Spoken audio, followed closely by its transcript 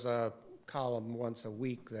a column once a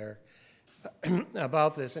week there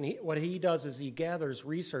about this, and what he does is he gathers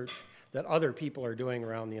research that other people are doing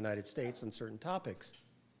around the United States on certain topics.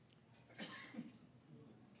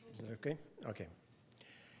 Is that okay? Okay.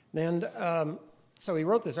 And so he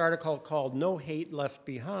wrote this article called No Hate Left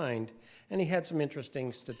Behind, and he had some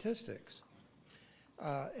interesting statistics.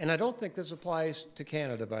 And I don't think this applies to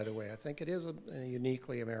Canada, by the way. I think it is a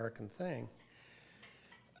uniquely American thing.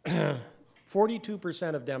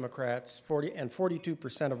 42% of Democrats and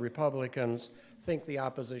 42% of Republicans think the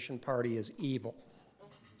opposition party is evil.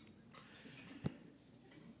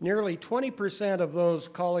 Nearly 20% of those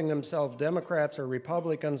calling themselves Democrats or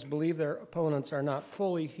Republicans believe their opponents are not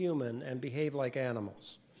fully human and behave like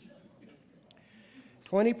animals.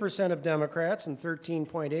 20% of Democrats and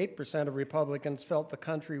 13.8% of Republicans felt the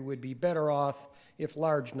country would be better off if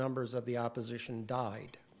large numbers of the opposition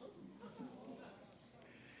died.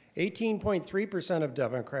 18.3% of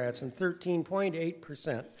Democrats and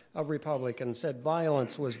 13.8% of Republicans said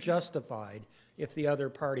violence was justified if the other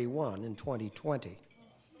party won in 2020.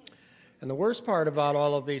 And the worst part about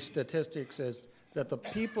all of these statistics is that the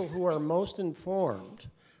people who are most informed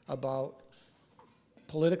about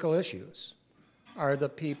political issues are the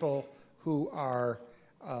people who are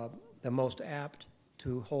the most apt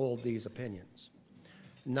to hold these opinions,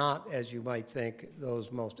 not, as you might think,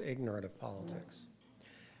 those most ignorant of politics.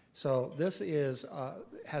 So this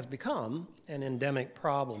has become an endemic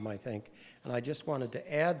problem, I think, and I just wanted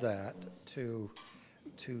to add that to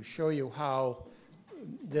show you how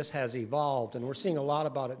this has evolved, and we're seeing a lot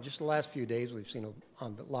about it. Just the last few days, we've seen a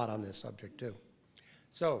lot on this subject, too.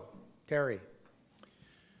 So, Terry.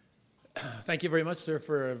 Thank you very much, sir,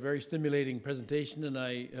 for a very stimulating presentation, and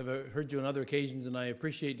I have heard you on other occasions, and I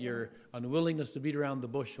appreciate your unwillingness to beat around the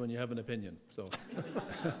bush when you have an opinion. So,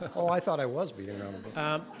 oh, I thought I was beating around the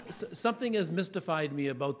bush. Something has mystified me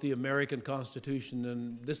about the American Constitution,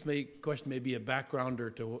 and this question may be a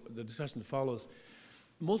backgrounder to the discussion that follows.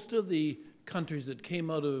 Most of the countries that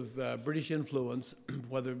came out of British influence,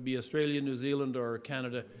 whether it be Australia, New Zealand, or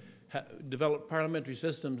Canada, developed parliamentary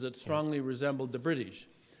systems that strongly resembled the British.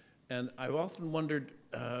 And I've often wondered,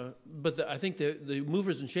 but I think the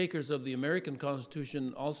movers and shakers of the American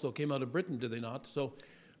Constitution also came out of Britain, did they not? So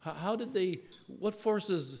how did what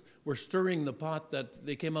forces were stirring the pot that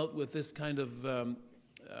they came out with this kind of,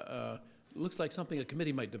 looks like something a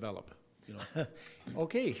committee might develop, you know?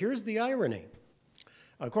 Okay, here's the irony.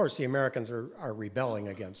 Of course, the Americans are rebelling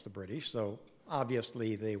against the British, so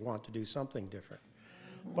obviously they want to do something different.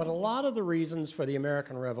 But a lot of the reasons for the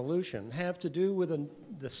American Revolution have to do with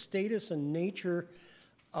the status and nature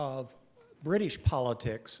of British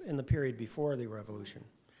politics in the period before the Revolution.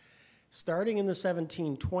 Starting in the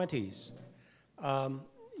 1720s,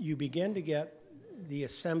 you begin to get the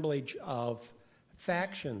assemblage of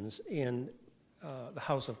factions in the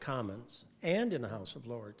House of Commons and in the House of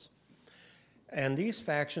Lords. And these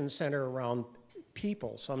factions center around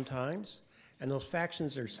people sometimes, and those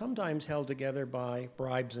factions are sometimes held together by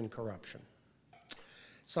bribes and corruption.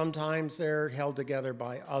 Sometimes they're held together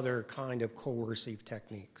by other kind of coercive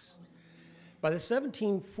techniques. By the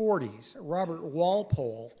 1740s, Robert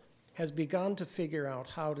Walpole has begun to figure out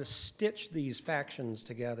how to stitch these factions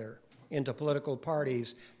together into political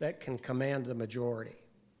parties that can command the majority.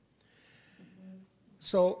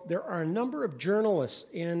 So there are a number of journalists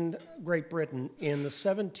in Great Britain in the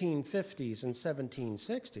 1750s and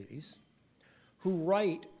 1760s who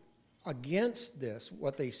write against this,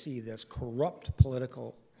 what they see, this corrupt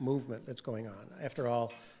political movement that's going on. After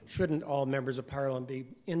all, shouldn't all members of Parliament be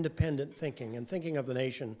independent thinking and thinking of the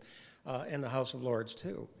nation and the House of Lords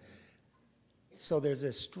too? So there's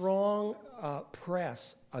this strong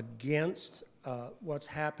press against what's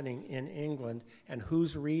happening in England, and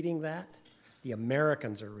who's reading that? The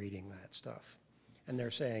Americans are reading that stuff. And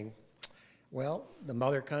they're saying, well, the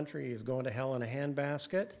mother country is going to hell in a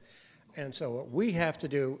handbasket, and so what we have to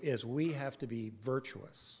do is we have to be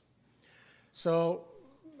virtuous. So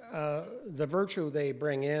the virtue they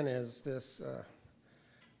bring in is this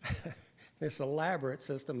this elaborate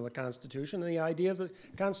system of the Constitution, and the idea of the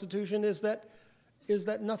Constitution is that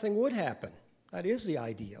nothing would happen. That is the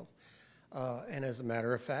ideal. And as a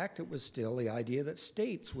matter of fact, it was still the idea that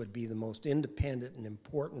states would be the most independent and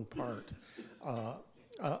important part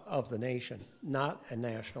of the nation, not a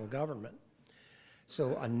national government.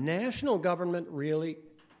 So a national government really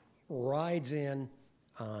rides in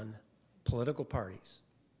on political parties.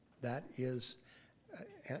 That is,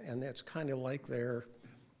 and that's kind of like we're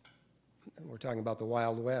talking about the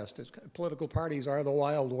Wild West. Political parties are the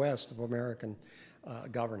Wild West of American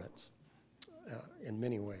governance in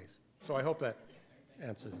many ways. So I hope that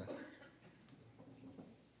answers that.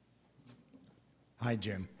 Hi,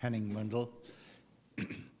 Jim. Henning Mundel.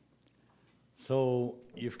 So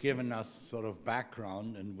you've given us sort of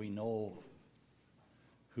background, and we know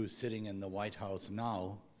who's sitting in the White House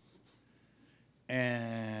now.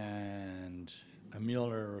 And a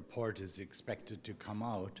Mueller report is expected to come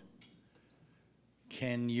out.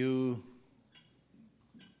 Can you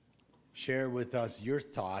share with us your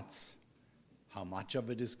thoughts, how much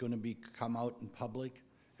of it is going to come out in public,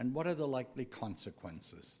 and what are the likely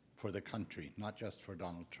consequences for the country, not just for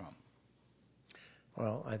Donald Trump?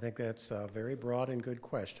 Well, I think that's a very broad and good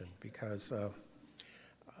question because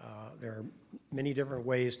there are many different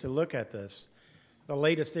ways to look at this. The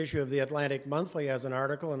latest issue of the Atlantic Monthly has an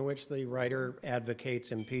article in which the writer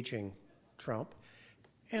advocates impeaching Trump.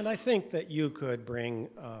 And I think that you could bring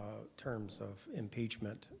terms of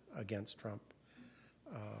impeachment against Trump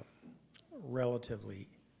relatively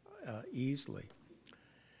easily.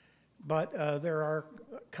 But there are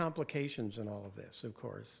complications in all of this, of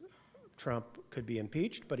course. Trump could be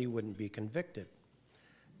impeached, but he wouldn't be convicted.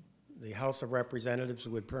 The House of Representatives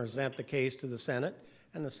would present the case to the Senate,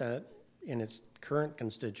 and the Senate, in its current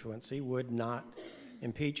constituency, would not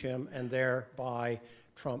impeach him, and thereby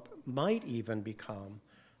Trump might even become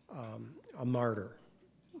a martyr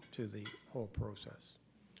to the whole process.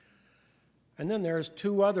 And then there's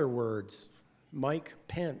two other words, Mike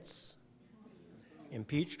Pence.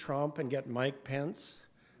 Impeach Trump and get Mike Pence,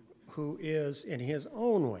 who is, in his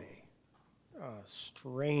own way, a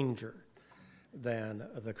stranger than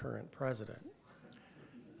the current president.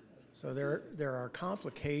 So there are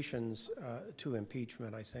complications to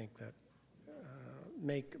impeachment, I think, that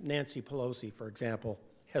make Nancy Pelosi, for example,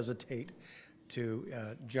 hesitate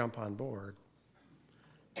to jump on board.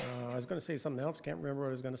 I was going to say something else. Can't remember what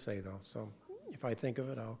I was going to say, though. So if I think of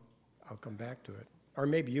it, I'll come back to it. Or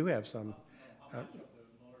maybe you have some.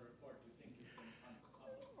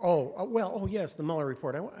 Yes, the Mueller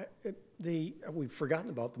report. We've forgotten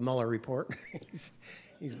about the Mueller report.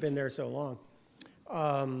 he's been there so long.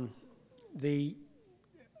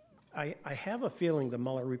 I have a feeling the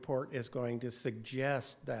Mueller report is going to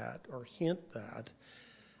suggest that or hint that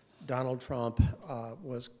Donald Trump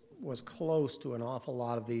was close to an awful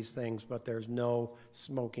lot of these things, but there's no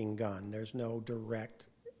smoking gun. There's no direct,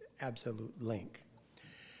 absolute link.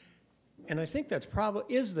 And I think that's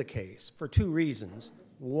probably is the case for two reasons.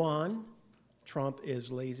 One, Trump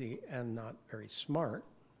is lazy and not very smart.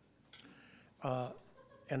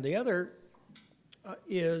 And the other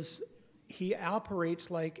is he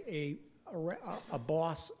operates like a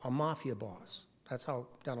boss, a mafia boss. That's how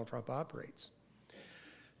Donald Trump operates.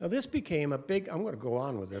 Now, this became a big, I'm going to go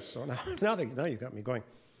on with this, so now you got me going.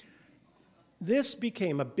 This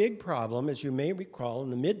became a big problem, as you may recall,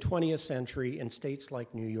 in the mid-20th century in states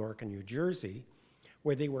like New York and New Jersey,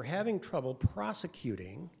 where they were having trouble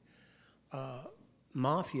prosecuting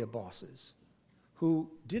mafia bosses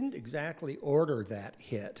who didn't exactly order that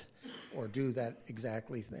hit or do that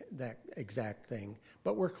exact thing,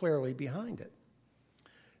 but were clearly behind it.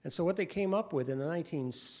 And so what they came up with in the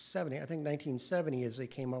 1970 is they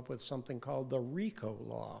came up with something called the RICO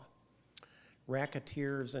law.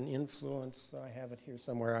 Racketeers and influence, I have it here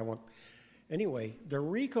somewhere, Anyway, the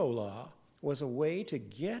RICO law was a way to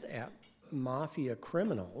get at mafia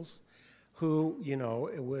criminals who,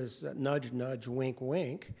 it was nudge, nudge, wink,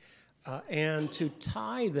 wink, and to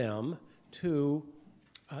tie them to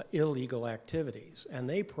illegal activities. And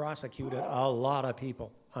they prosecuted a lot of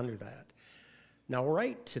people under that. Now,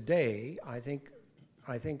 right today, I think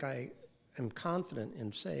I am confident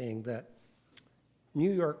in saying that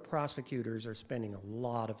New York prosecutors are spending a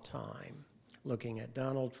lot of time looking at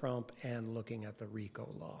Donald Trump and looking at the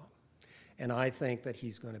RICO law. And I think that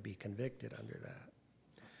he's going to be convicted under that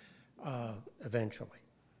eventually.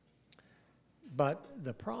 But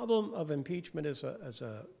the problem of impeachment is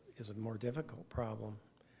a more difficult problem.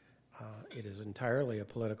 It is entirely a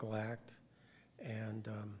political act, and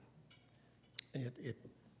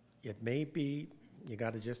it may be, you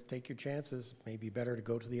got to just take your chances. It may be better to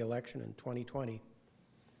go to the election in 2020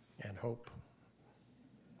 and hope,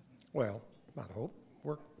 well, not hope,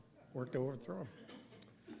 work to overthrow him.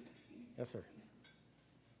 Yes, sir.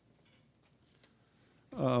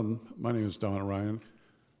 My name is Don Ryan.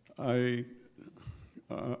 I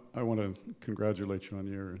want to congratulate you on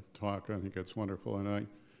your talk. I think it's wonderful, and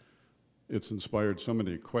it's inspired so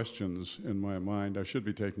many questions in my mind. I should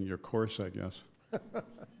be taking your course, I guess.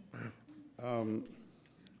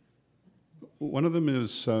 One of them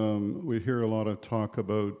is we hear a lot of talk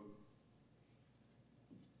about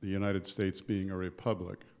the United States being a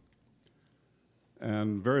republic,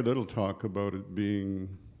 and very little talk about it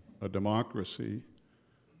being a democracy.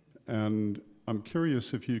 And I'm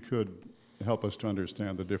curious if you could help us to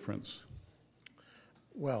understand the difference.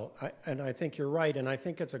 Well, I think you're right, and I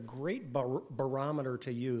think it's a great barometer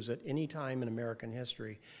to use at any time in American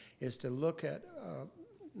history, is to look at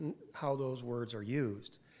how those words are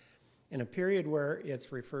used. In a period where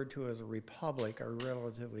it's referred to as a republic, are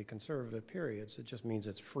relatively conservative periods. It just means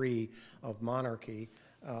it's free of monarchy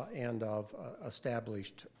and of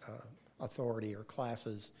established authority or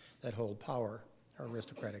classes that hold power, or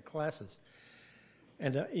aristocratic classes.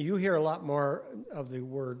 And you hear a lot more of the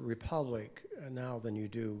word republic now than you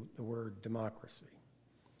do the word democracy.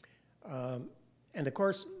 And of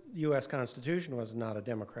course, the U.S. Constitution was not a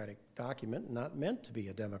democratic document, not meant to be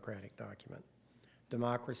a democratic document.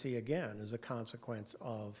 Democracy, again, is a consequence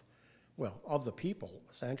of, well, of the people,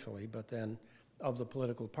 essentially, but then of the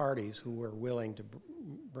political parties who were willing to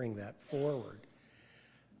bring that forward.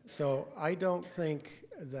 So I don't think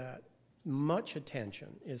that much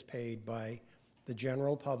attention is paid by the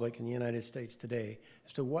general public in the United States today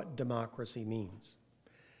as to what democracy means.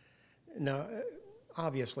 Now,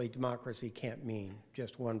 obviously, democracy can't mean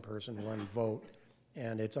just one person, one vote,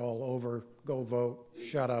 and it's all over, go vote,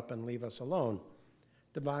 shut up, and leave us alone.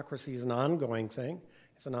 Democracy is an ongoing thing.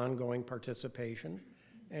 It's an ongoing participation,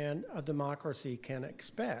 and a democracy can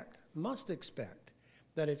expect, must expect,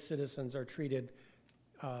 that its citizens are treated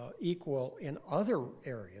equal in other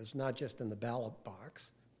areas, not just in the ballot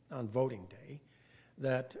box on voting day,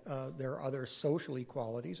 that there are other social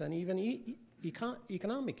equalities and even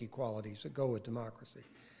economic equalities that go with democracy.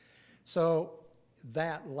 So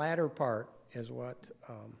that latter part is what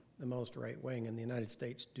the most right wing in the United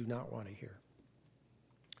States do not want to hear.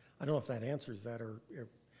 I don't know if that answers that or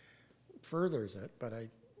furthers it, but I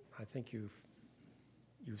think you've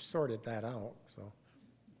sorted that out. So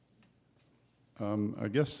I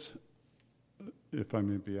guess, if I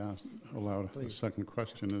may be allowed Please. a second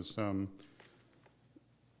question, is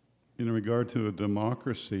in regard to a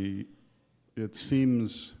democracy, it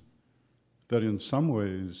seems that in some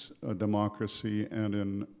ways a democracy, and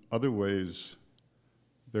in other ways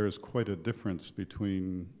there is quite a difference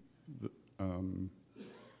between the,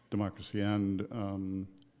 democracy and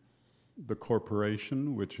the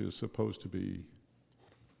corporation, which is supposed to be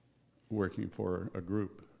working for a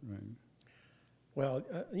group, right? Well,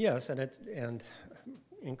 yes, and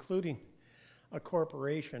including a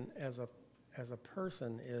corporation as a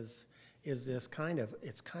person is this kind of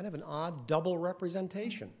an odd double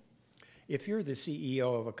representation. If you're the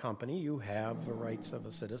CEO of a company, you have the rights of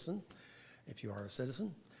a citizen, if you are a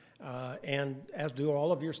citizen, and as do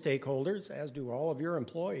all of your stakeholders, as do all of your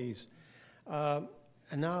employees. And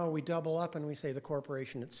now we double up and we say the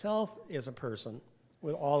corporation itself is a person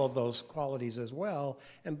with all of those qualities as well.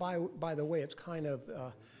 And by the way, it's kind of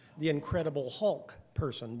the Incredible Hulk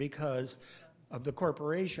person, because the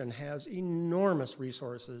corporation has enormous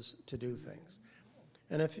resources to do things.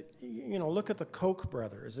 And if you look at the Koch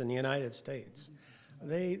brothers in the United States,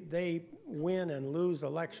 they win and lose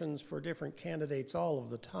elections for different candidates all of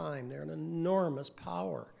the time. They're an enormous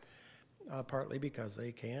power, partly because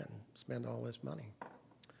they can spend all this money.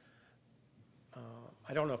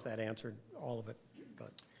 I don't know if that answered all of it,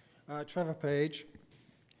 but Trevor Page.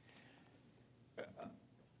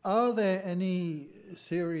 Are there any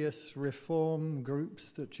serious reform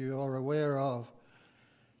groups that you are aware of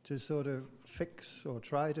to sort of fix or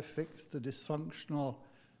try to fix the dysfunctional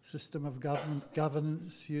system of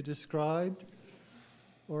governance you described?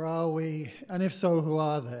 Or are we, and if so, who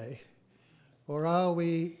are they? Or are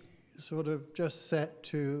we sort of just set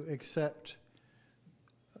to accept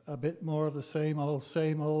a bit more of the same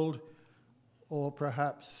old, or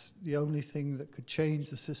perhaps the only thing that could change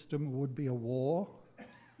the system would be a war?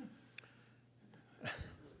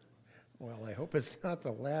 well, I hope it's not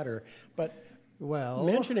the latter. But well,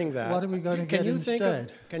 mentioning that, what are we going to get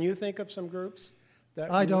instead? Can you think of some groups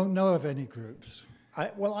that I don't know of any groups.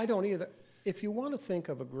 I don't either. If you want to think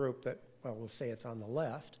of a group that, well, we'll say it's on the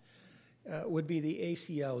left, would be the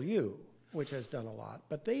ACLU, which has done a lot.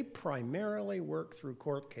 But they primarily work through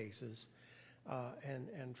court cases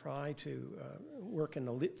and try to work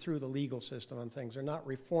through the legal system on things. They're not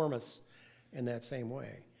reformists in that same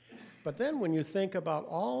way. But then when you think about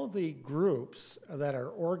all the groups that are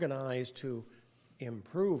organized to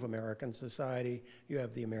improve American society, you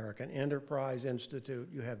have the American Enterprise Institute,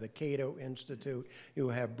 you have the Cato Institute, you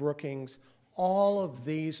have Brookings. All of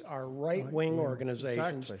these are right-wing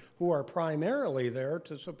organizations who are primarily there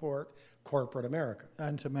to support corporate America.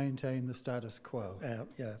 And to maintain the status quo. Yeah,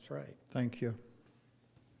 that's right. Thank you.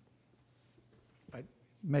 I-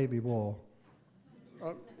 Maybe war.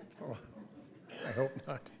 I hope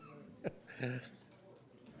not.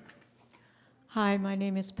 Hi, my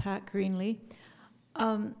name is Pat Greenlee.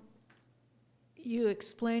 you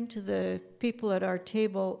explained to the people at our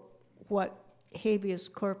table what habeas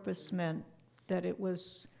corpus meant, that it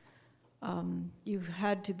was you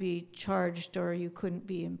had to be charged or you couldn't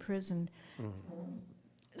be imprisoned. Mm-hmm.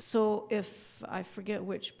 So if, I forget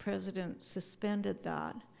which president suspended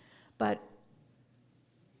that, but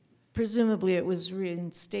presumably it was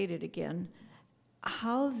reinstated again.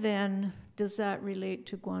 How then does that relate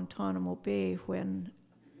to Guantanamo Bay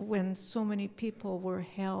when so many people were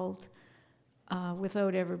held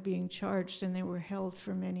without ever being charged, and they were held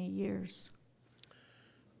for many years?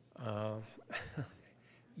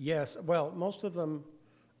 Yes, well, most of them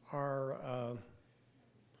are.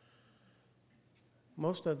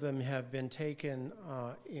 Most of them have been taken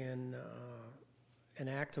in an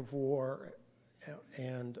act of war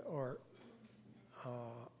and or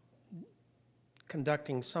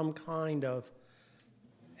conducting some kind of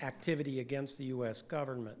activity against the U.S.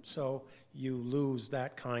 government. So you lose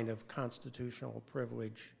that kind of constitutional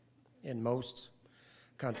privilege in most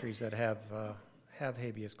countries that have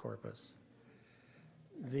habeas corpus.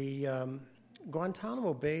 The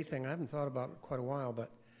Guantanamo Bay thing, I haven't thought about in quite a while, but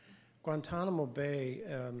Guantanamo Bay,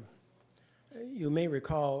 you may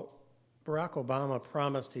recall Barack Obama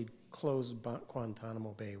promised he'd close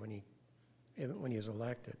Guantanamo Bay when he was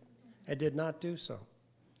elected. It did not do so.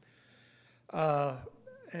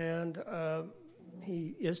 And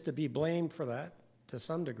he is to be blamed for that to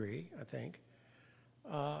some degree, I think.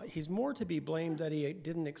 He's more to be blamed that he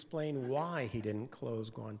didn't explain why he didn't close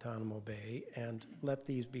Guantanamo Bay and let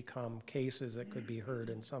these become cases that could be heard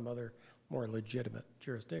in some other more legitimate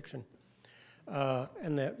jurisdiction.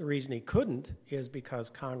 And that the reason he couldn't is because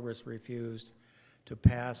Congress refused to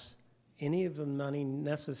pass any of the money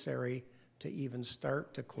necessary to even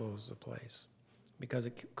start to close the place, because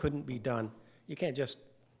it couldn't be done. You can't just,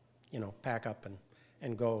 pack up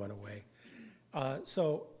and go in a way.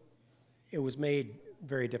 So it was made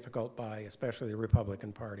very difficult by especially the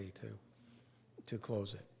Republican Party to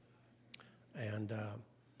close it. And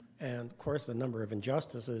of course, the number of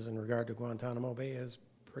injustices in regard to Guantanamo Bay is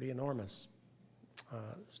pretty enormous.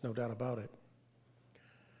 There's no doubt about it.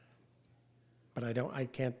 But I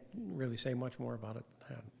can't really say much more about it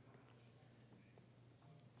than that.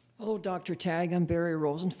 Hello, Dr. Tagg. I'm Barry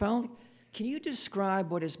Rosenfeld. Can you describe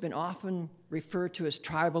what has been often referred to as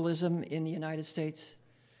tribalism in the United States?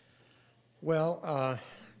 Well,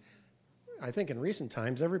 I think in recent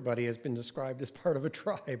times everybody has been described as part of a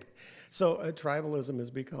tribe. So tribalism has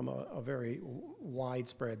become a very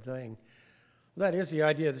widespread thing. That is the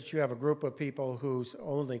idea that you have a group of people whose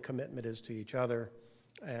only commitment is to each other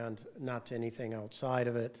and not to anything outside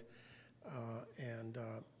of it. And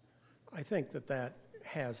I think that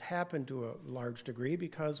has happened to a large degree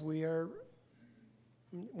because we are,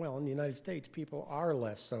 in the United States, people are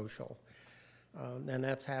less social. And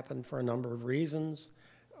that's happened for a number of reasons.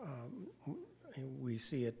 We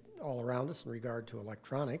see it all around us in regard to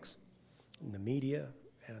electronics and the media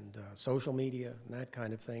and social media and that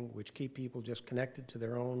kind of thing, which keep people just connected to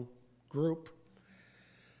their own group.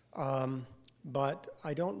 But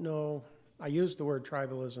I don't know, I used the word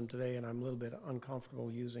tribalism today and I'm a little bit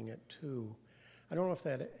uncomfortable using it too. I don't know if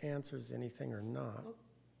that answers anything or not.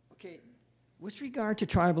 Okay, with regard to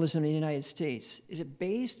tribalism in the United States, is it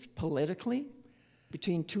based politically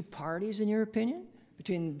between two parties, in your opinion?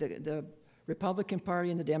 Between the Republican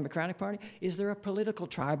Party and the Democratic Party? Is there a political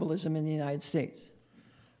tribalism in the United States?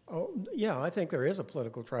 Oh, yeah, I think there is a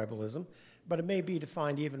political tribalism, but it may be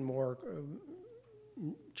defined even more,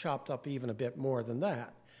 chopped up even a bit more than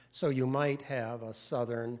that. So you might have a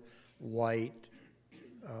southern, white,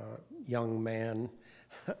 young man,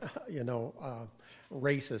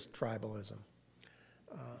 racist tribalism,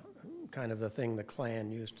 kind of the thing the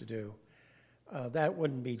Klan used to do. That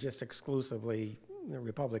wouldn't be just exclusively the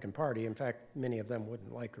Republican Party. In fact, many of them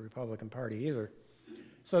wouldn't like the Republican Party either.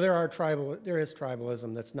 So there is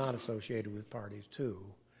tribalism that's not associated with parties too.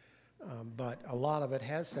 But a lot of it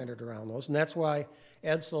has centered around those. And that's why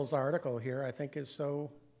Edsel's article here, I think, is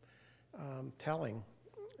so telling.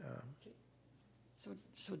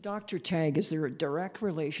 So Dr. Tagg, is there a direct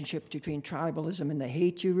relationship between tribalism and the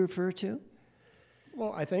hate you refer to?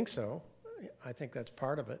 Well, I think so. I think that's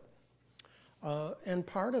part of it. And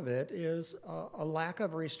part of it is a lack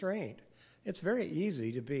of restraint. It's very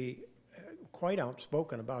easy to be quite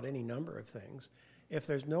outspoken about any number of things if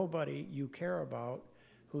there's nobody you care about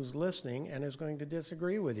who's listening and is going to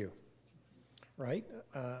disagree with you, right?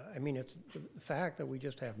 It's the fact that we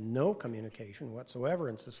just have no communication whatsoever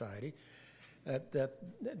in society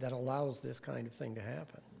that allows this kind of thing to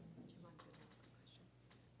happen.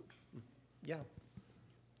 Yeah.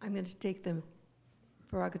 I'm going to take the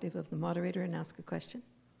prerogative of the moderator and ask a question.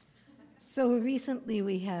 So recently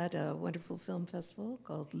we had a wonderful film festival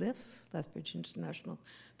called LIF, Lethbridge International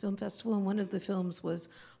Film Festival, and one of the films was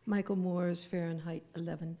Michael Moore's Fahrenheit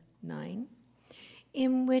 11/9,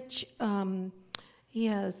 in which he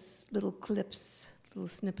has little clips, little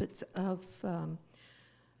snippets of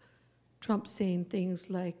Trump saying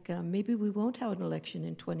things like, maybe we won't have an election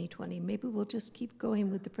in 2020, maybe we'll just keep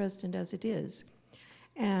going with the president as it is.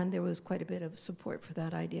 And there was quite a bit of support for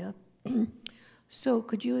that idea. So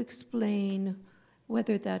could you explain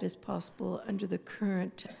whether that is possible under the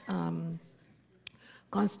current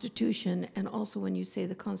Constitution, and also when you say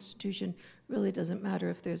the Constitution really doesn't matter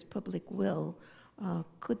if there's public will,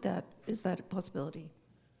 is that a possibility?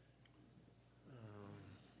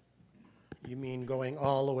 You mean going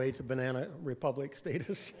all the way to banana republic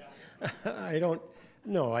status? I don't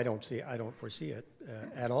foresee it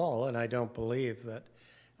at all, and I don't believe that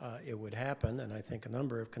it would happen, and I think a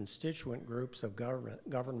number of constituent groups of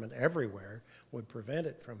government everywhere would prevent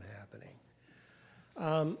it from happening.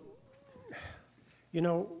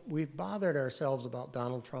 We've bothered ourselves about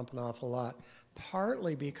Donald Trump an awful lot,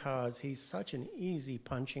 partly because he's such an easy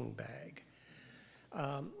punching bag.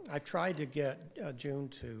 I've tried to get June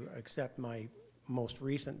to accept my most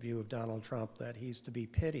recent view of Donald Trump, that he's to be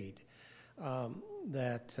pitied,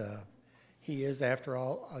 that he is, after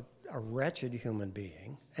all, a wretched human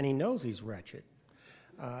being, and he knows he's wretched.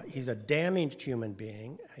 He's a damaged human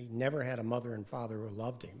being. He never had a mother and father who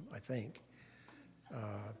loved him, I think.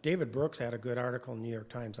 David Brooks had a good article in the New York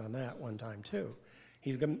Times on that one time, too.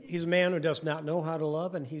 He's a man who does not know how to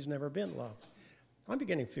love, and he's never been loved. I'm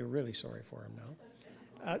beginning to feel really sorry for him now.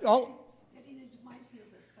 Getting into my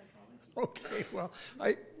field of psychology. Okay, well,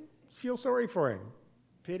 I feel sorry for him,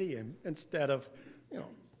 pity him, instead of,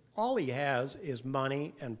 all he has is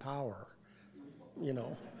money and power,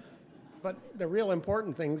 But the real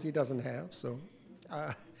important things he doesn't have, so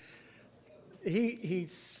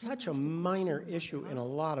he's such a minor issue in a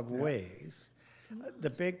lot of ways. The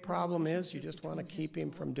big problem is you just want to keep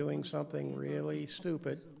him from doing something really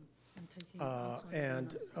stupid.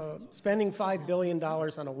 And spending $5 billion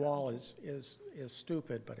on a wall is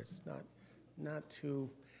stupid, but it's not too.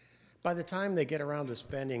 By the time they get around to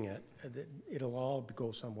spending it, it'll all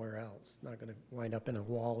go somewhere else. It's not going to wind up in a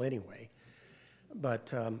wall anyway.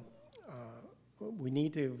 But we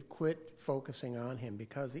need to quit focusing on him,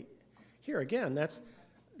 because here again, that's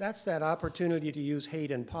that opportunity to use hate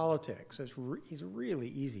in politics. He's really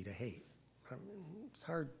easy to hate. It's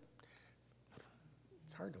hard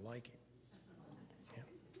to like him. Yeah.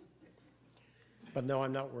 But no,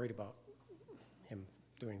 I'm not worried about him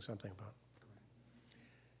doing something about it.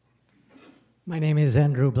 My name is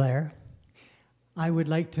Andrew Blair. I would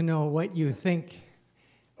like to know what you think,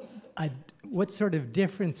 what sort of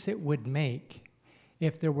difference it would make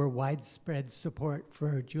if there were widespread support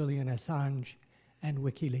for Julian Assange and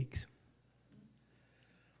WikiLeaks.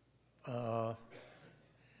 I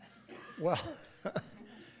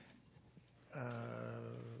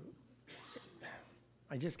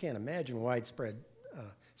just can't imagine widespread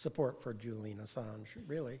support for Julian Assange,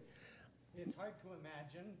 really. It's hard to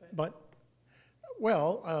imagine,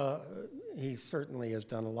 he certainly has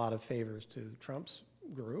done a lot of favors to Trump's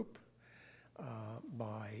group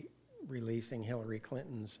by releasing Hillary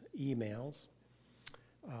Clinton's emails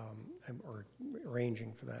or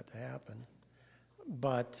arranging for that to happen.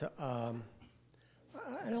 But I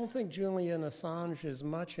don't think Julian Assange is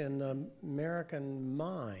much in the American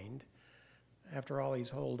mind. After all,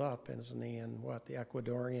 he's holed up, isn't he, in the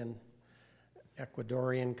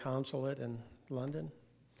Ecuadorian consulate in London?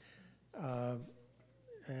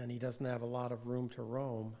 And he doesn't have a lot of room to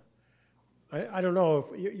roam. I don't know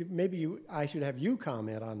if I should have you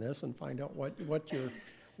comment on this and find out what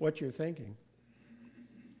you're thinking.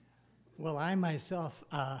 Well, I myself,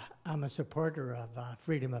 I'm a supporter of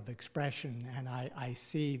freedom of expression, and I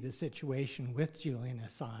see the situation with Julian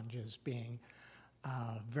Assange as being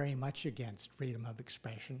very much against freedom of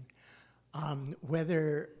expression.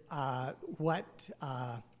 Whether what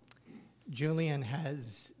Julian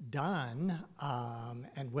has done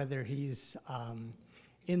and whether he's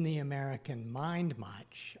in the American mind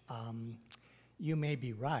much, you may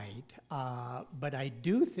be right, but I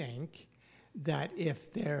do think that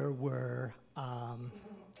if there were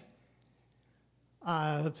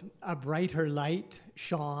a brighter light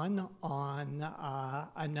shone on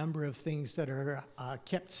a number of things that are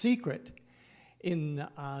kept secret in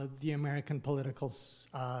the American political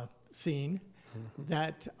scene,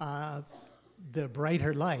 that the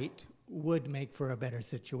brighter light would make for a better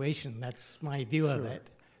situation. That's my view of it.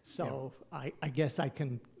 So I guess I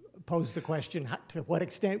can pose the question, to what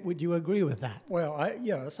extent would you agree with that? Well,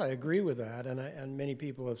 yes, I agree with that, and many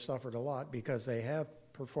people have suffered a lot because they have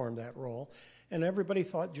performed that role. And everybody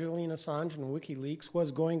thought Julian Assange and WikiLeaks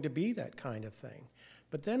was going to be that kind of thing.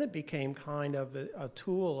 But then it became kind of a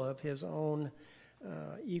tool of his own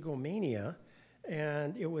egomania,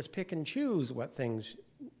 and it was pick and choose what things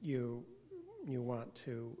you want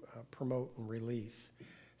to promote and release.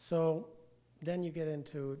 So then you get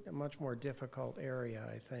into a much more difficult area,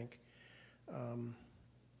 I think.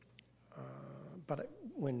 But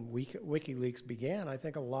when WikiLeaks began, I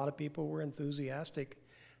think a lot of people were enthusiastic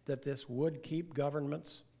that this would keep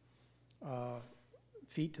governments'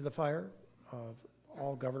 feet to the fire of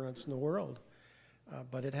all governments in the world.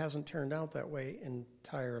 But it hasn't turned out that way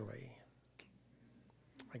entirely,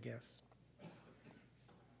 I guess.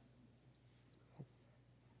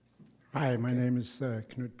 Hi, my name is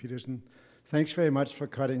Knut Petersen. Thanks very much for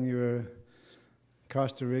cutting your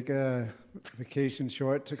Costa Rica vacation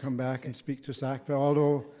short to come back and speak to SACPA,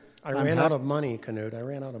 although I ran out of money, Knut. I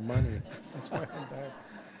ran out of money. That's why I'm back.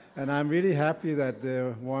 And I'm really happy that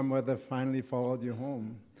the warm weather finally followed you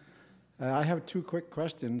home. I have two quick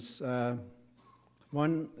questions.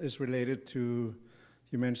 One is related to,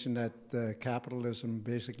 you mentioned that capitalism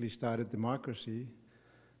basically started democracy.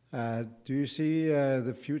 Do you see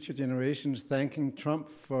the future generations thanking Trump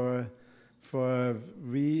for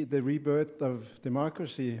the rebirth of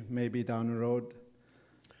democracy maybe down the road?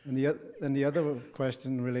 And the other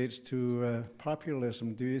question relates to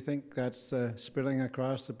populism. Do you think that's spilling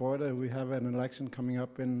across the border? We have an election coming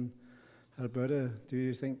up in Alberta. Do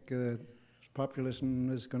you think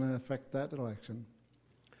populism is going to affect that election?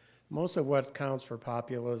 Most of what counts for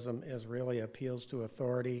populism is really appeals to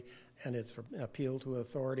authority, and it's appeal to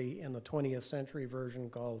authority in the 20th century version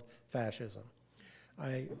called fascism.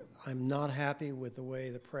 I'm not happy with the way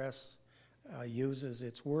the press uses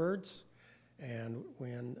its words, and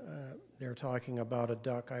when they're talking about a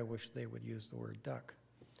duck, I wish they would use the word duck.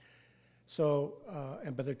 So,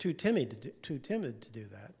 but they're too timid to do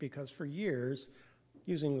that, because for years,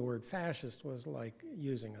 using the word fascist was like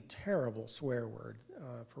using a terrible swear word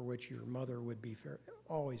for which your mother would be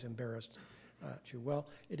always embarrassed at you. Well,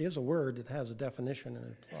 it is a word that has a definition and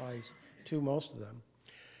it applies to most of them.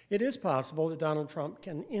 It is possible that Donald Trump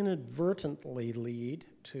can inadvertently lead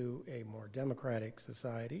to a more democratic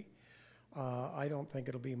society. I don't think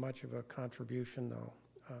it'll be much of a contribution, though,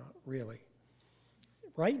 really.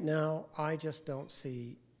 Right now, I just don't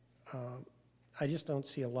see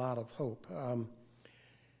a lot of hope.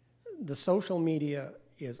 The social media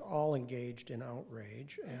is all engaged in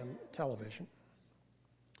outrage and television.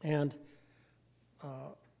 And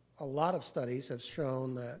a lot of studies have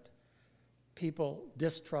shown that people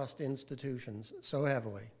distrust institutions so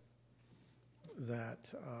heavily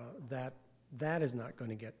that that is not going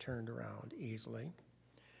to get turned around easily.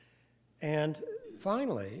 And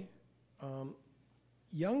finally,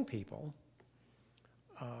 young people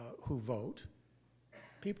who vote,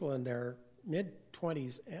 people in their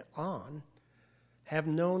mid-20s on, have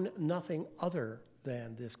known nothing other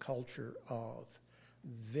than this culture of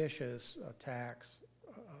vicious attacks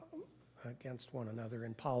against one another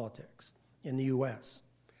in politics in the U.S.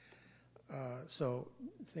 So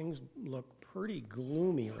things look pretty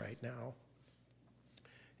gloomy right now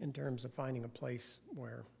in terms of finding a place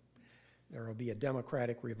where there will be a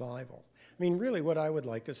democratic revival. I mean, really what I would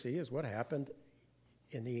like to see is what happened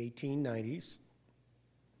in the 1890s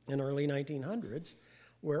and early 1900s,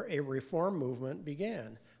 where a reform movement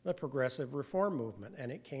began, the progressive reform movement,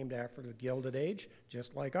 and it came after the Gilded Age,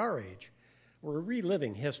 just like our age. We're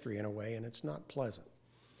reliving history in a way, and it's not pleasant.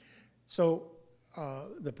 So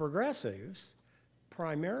the progressives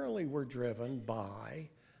primarily were driven by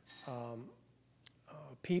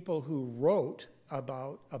people who wrote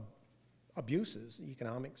about abuses,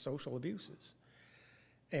 economic, social abuses.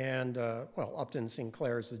 And, Upton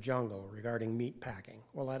Sinclair's The Jungle regarding meat packing.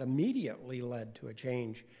 Well, that immediately led to a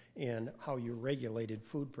change in how you regulated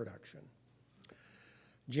food production.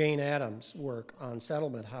 Jane Addams' work on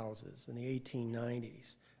settlement houses in the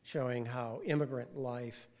 1890s, showing how immigrant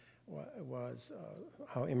life was,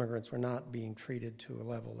 how immigrants were not being treated to a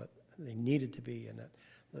level that they needed to be, and that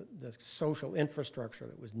the social infrastructure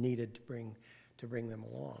that was needed to bring them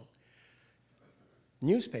along.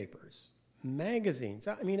 Newspapers, magazines.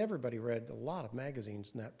 I mean, everybody read a lot of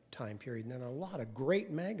magazines in that time period, and there are a lot of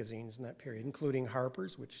great magazines in that period, including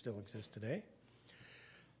Harper's, which still exists today.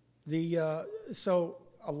 So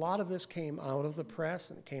a lot of this came out of the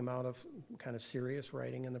press, and it came out of kind of serious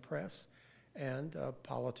writing in the press, and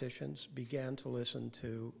politicians began to listen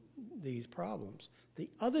to these problems. The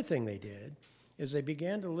other thing they did is they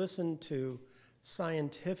began to listen to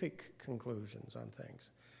scientific conclusions on things.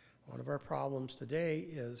 One of our problems today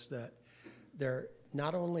is that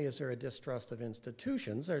not only is there a distrust of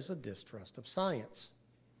institutions, there's a distrust of science.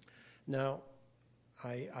 Now,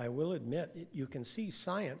 I will admit, you can see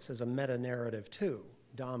science as a meta-narrative too,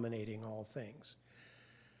 dominating all things.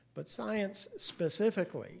 But science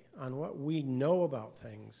specifically, on what we know about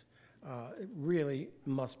things, it really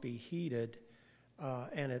must be heeded,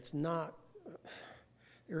 and it's not,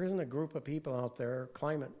 there isn't a group of people out there,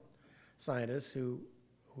 climate scientists, who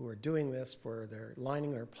are doing this for their lining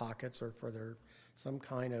their pockets or for their some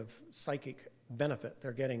kind of psychic benefit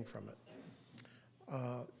they're getting from it.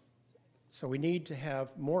 So we need to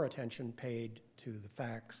have more attention paid to the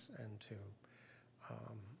facts and to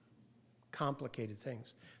complicated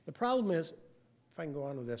things. The problem is, if I can go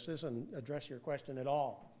on with this doesn't address your question at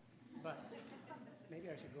all, but maybe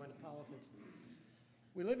I should go into politics.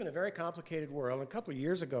 We live in a very complicated world. A couple of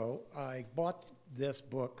years ago, I bought this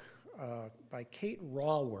book by Kate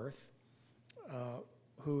Raworth,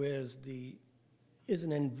 who is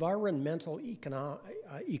an environmental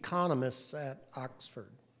economist at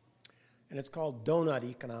Oxford. And it's called Donut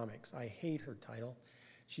Economics. I hate her title.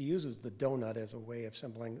 She uses the donut as a way of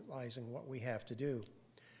symbolizing what we have to do.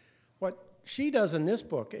 What she does in this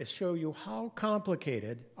book is show you how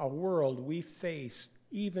complicated a world we face,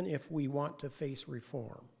 even if we want to face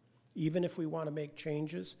reform, even if we want to make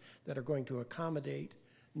changes that are going to accommodate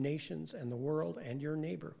nations and the world and your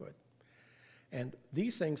neighborhood. And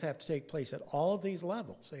these things have to take place at all of these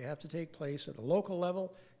levels. They have to take place at a local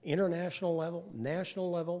level, international level, national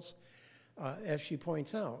levels, as she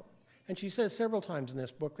points out. And she says several times in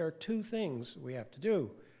this book, there are two things we have to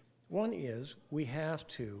do. One is we have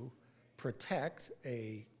to protect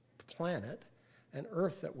a planet, an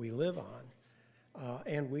Earth that we live on,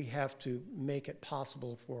 and we have to make it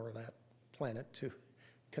possible for that planet to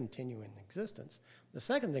continue in existence. The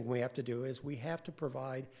second thing we have to do is we have to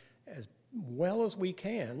provide as well as we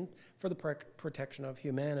can for the protection of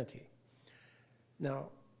humanity. Now,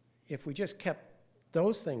 if we just kept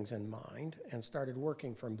those things in mind and started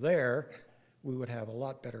working from there, we would have a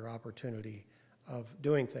lot better opportunity of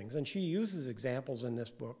doing things. And she uses examples in this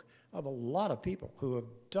book of a lot of people who have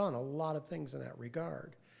done a lot of things in that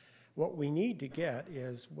regard. What we need to get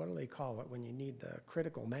is, what do they call it when you need the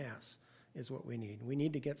critical mass, is what we need. We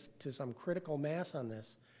need to get to some critical mass on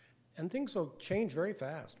this. And things will change very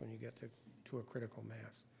fast when you get to a critical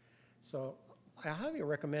mass. So I highly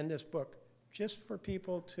recommend this book just for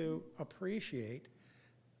people to appreciate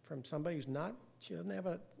from somebody who's not, she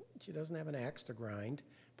doesn't have an axe to grind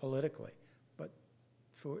politically, but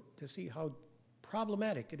to see how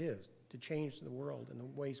problematic it is to change the world in the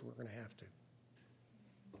ways we're going to have to.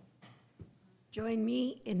 Join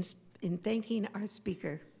me in thanking our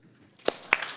speaker.